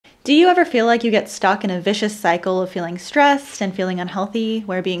Do you ever feel like you get stuck in a vicious cycle of feeling stressed and feeling unhealthy,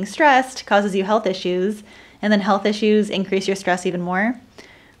 where being stressed causes you health issues, and then health issues increase your stress even more?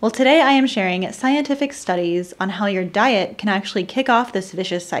 Well, today I am sharing scientific studies on how your diet can actually kick off this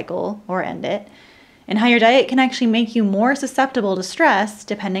vicious cycle, or end it, and how your diet can actually make you more susceptible to stress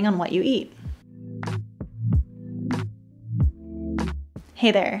depending on what you eat. Hey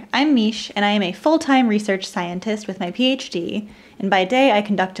there, I'm Mish, and I am a full-time research scientist with my PhD, and by day I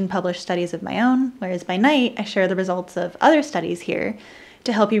conduct and publish studies of my own, whereas by night I share the results of other studies here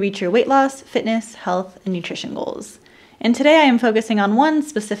to help you reach your weight loss, fitness, health, and nutrition goals. And today I am focusing on one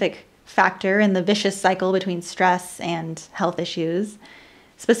specific factor in the vicious cycle between stress and health issues,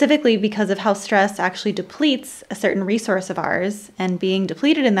 specifically because of how stress actually depletes a certain resource of ours, and being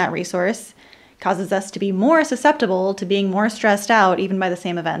depleted in that resource causes us to be more susceptible to being more stressed out even by the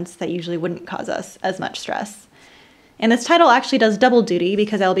same events that usually wouldn't cause us as much stress. And this title actually does double duty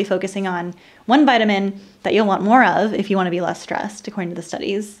because I'll be focusing on one vitamin that you'll want more of if you want to be less stressed, according to the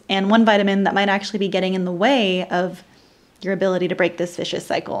studies, and one vitamin that might actually be getting in the way of your ability to break this vicious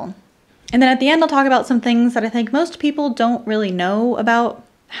cycle. And then at the end, I'll talk about some things that I think most people don't really know about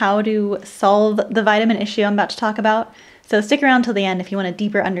how to solve the vitamin issue I'm about to talk about. So stick around till the end if you want a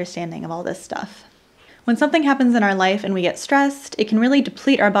deeper understanding of all this stuff. When something happens in our life and we get stressed, it can really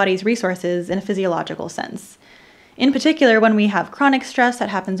deplete our body's resources in a physiological sense. In particular, when we have chronic stress that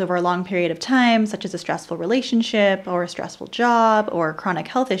happens over a long period of time, such as a stressful relationship or a stressful job or chronic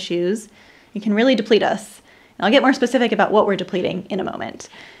health issues, it can really deplete us. And I'll get more specific about what we're depleting in a moment.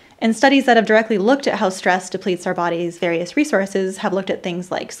 And studies that have directly looked at how stress depletes our body's various resources have looked at things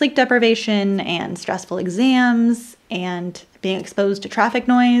like sleep deprivation and stressful exams and being exposed to traffic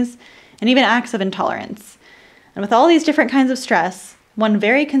noise and even acts of intolerance. And with all these different kinds of stress, one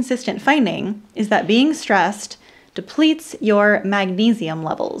very consistent finding is that being stressed depletes your magnesium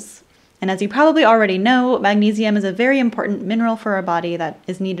levels. And as you probably already know, magnesium is a very important mineral for our body that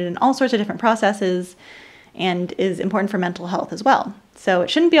is needed in all sorts of different processes and is important for mental health as well. So it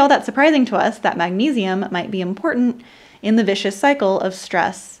shouldn't be all that surprising to us that magnesium might be important in the vicious cycle of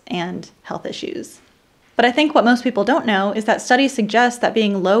stress and health issues. But I think what most people don't know is that studies suggest that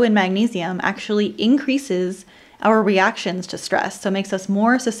being low in magnesium actually increases our reactions to stress, so it makes us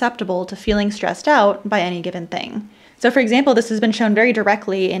more susceptible to feeling stressed out by any given thing. So for example, this has been shown very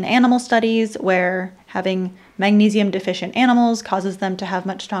directly in animal studies where having magnesium deficient animals causes them to have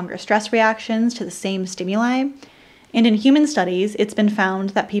much stronger stress reactions to the same stimuli. And in human studies, it's been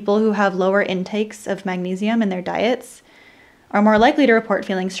found that people who have lower intakes of magnesium in their diets are more likely to report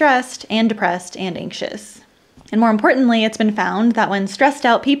feeling stressed and depressed and anxious. And more importantly, it's been found that when stressed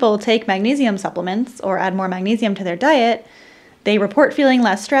out people take magnesium supplements or add more magnesium to their diet, they report feeling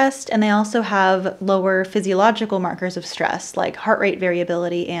less stressed, and they also have lower physiological markers of stress like heart rate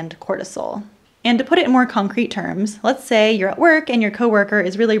variability and cortisol. And to put it in more concrete terms, let's say you're at work and your coworker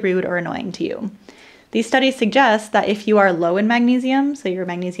is really rude or annoying to you. These studies suggest that if you are low in magnesium, so you're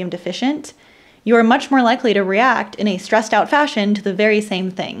magnesium deficient, you are much more likely to react in a stressed out fashion to the very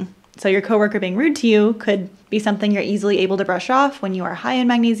same thing. So your coworker being rude to you could be something you're easily able to brush off when you are high in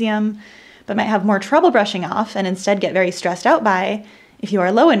magnesium, but might have more trouble brushing off and instead get very stressed out by if you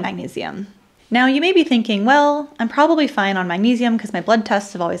are low in magnesium. Now you may be thinking, well, I'm probably fine on magnesium because my blood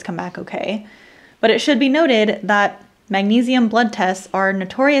tests have always come back okay. But it should be noted that magnesium blood tests are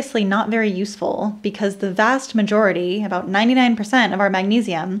notoriously not very useful because the vast majority, about 99% of our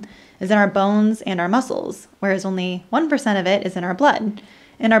magnesium, is in our bones and our muscles, whereas only 1% of it is in our blood.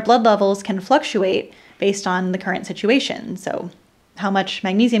 And our blood levels can fluctuate based on the current situation, so how much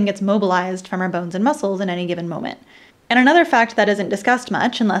magnesium gets mobilized from our bones and muscles in any given moment. And another fact that isn't discussed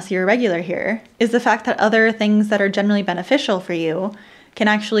much, unless you're a regular here, is the fact that other things that are generally beneficial for you can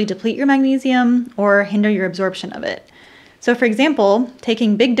actually deplete your magnesium or hinder your absorption of it. So for example,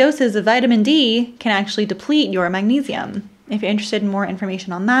 taking big doses of vitamin D can actually deplete your magnesium. If you're interested in more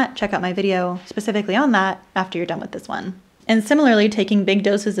information on that, check out my video specifically on that after you're done with this one. And similarly, taking big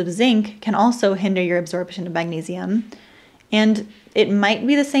doses of zinc can also hinder your absorption of magnesium. And it might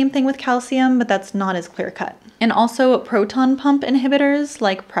be the same thing with calcium, but that's not as clear-cut. And also proton pump inhibitors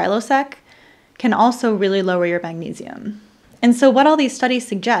like Prilosec can also really lower your magnesium. And so what all these studies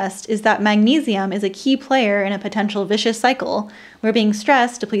suggest is that magnesium is a key player in a potential vicious cycle where being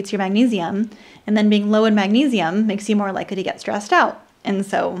stressed depletes your magnesium, and then being low in magnesium makes you more likely to get stressed out. And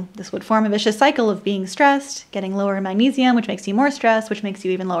so this would form a vicious cycle of being stressed, getting lower in magnesium, which makes you more stressed, which makes you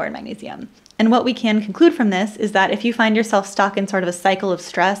even lower in magnesium. And what we can conclude from this is that if you find yourself stuck in sort of a cycle of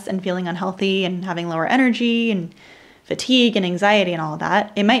stress and feeling unhealthy and having lower energy and fatigue and anxiety and all of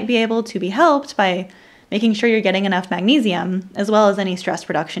that, it might be able to be helped by making sure you're getting enough magnesium, as well as any stress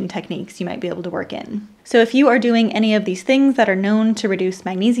reduction techniques you might be able to work in. So if you are doing any of these things that are known to reduce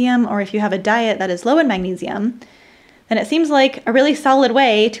magnesium, or if you have a diet that is low in magnesium, then it seems like a really solid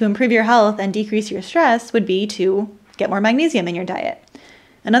way to improve your health and decrease your stress would be to get more magnesium in your diet.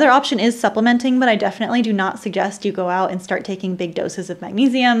 Another option is supplementing, but I definitely do not suggest you go out and start taking big doses of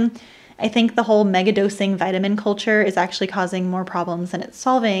magnesium. I think the whole megadosing vitamin culture is actually causing more problems than it's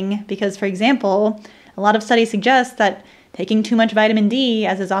solving because, for example, a lot of studies suggest that taking too much vitamin D,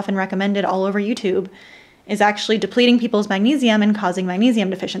 as is often recommended all over YouTube, is actually depleting people's magnesium and causing magnesium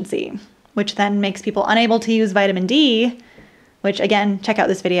deficiency, which then makes people unable to use vitamin D, which again, check out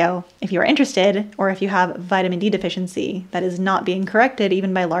this video if you are interested, or if you have vitamin D deficiency that is not being corrected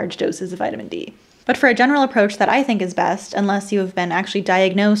even by large doses of vitamin D. But for a general approach that I think is best, unless you have been actually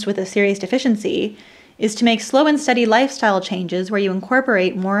diagnosed with a serious deficiency, is to make slow and steady lifestyle changes where you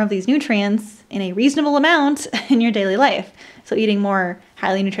incorporate more of these nutrients in a reasonable amount in your daily life. So eating more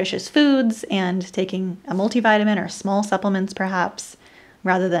highly nutritious foods and taking a multivitamin or small supplements perhaps,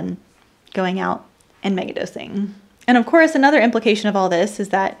 rather than going out and megadosing. And of course, another implication of all this is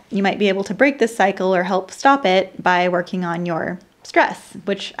that you might be able to break this cycle or help stop it by working on your stress,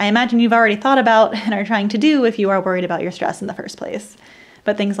 which I imagine you've already thought about and are trying to do if you are worried about your stress in the first place.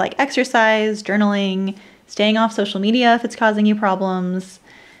 But things like exercise, journaling, staying off social media if it's causing you problems,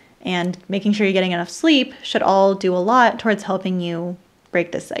 and making sure you're getting enough sleep should all do a lot towards helping you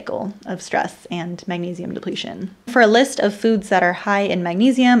break this cycle of stress and magnesium depletion. For a list of foods that are high in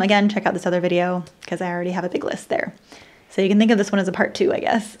magnesium, again, check out this other video because I already have a big list there. So you can think of this one as a part 2, I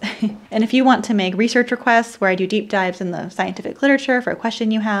guess. And if you want to make research requests where I do deep dives in the scientific literature for a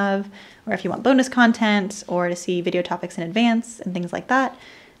question you have, or if you want bonus content or to see video topics in advance and things like that,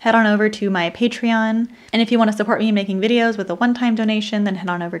 head on over to my Patreon. And if you want to support me in making videos with a one-time donation, then head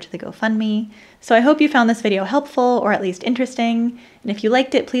on over to the GoFundMe. So I hope you found this video helpful or at least interesting. And if you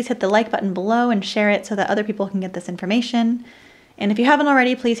liked it, please hit the like button below and share it so that other people can get this information. And if you haven't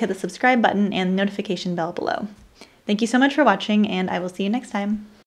already, please hit the subscribe button and the notification bell below. Thank you so much for watching, and I will see you next time.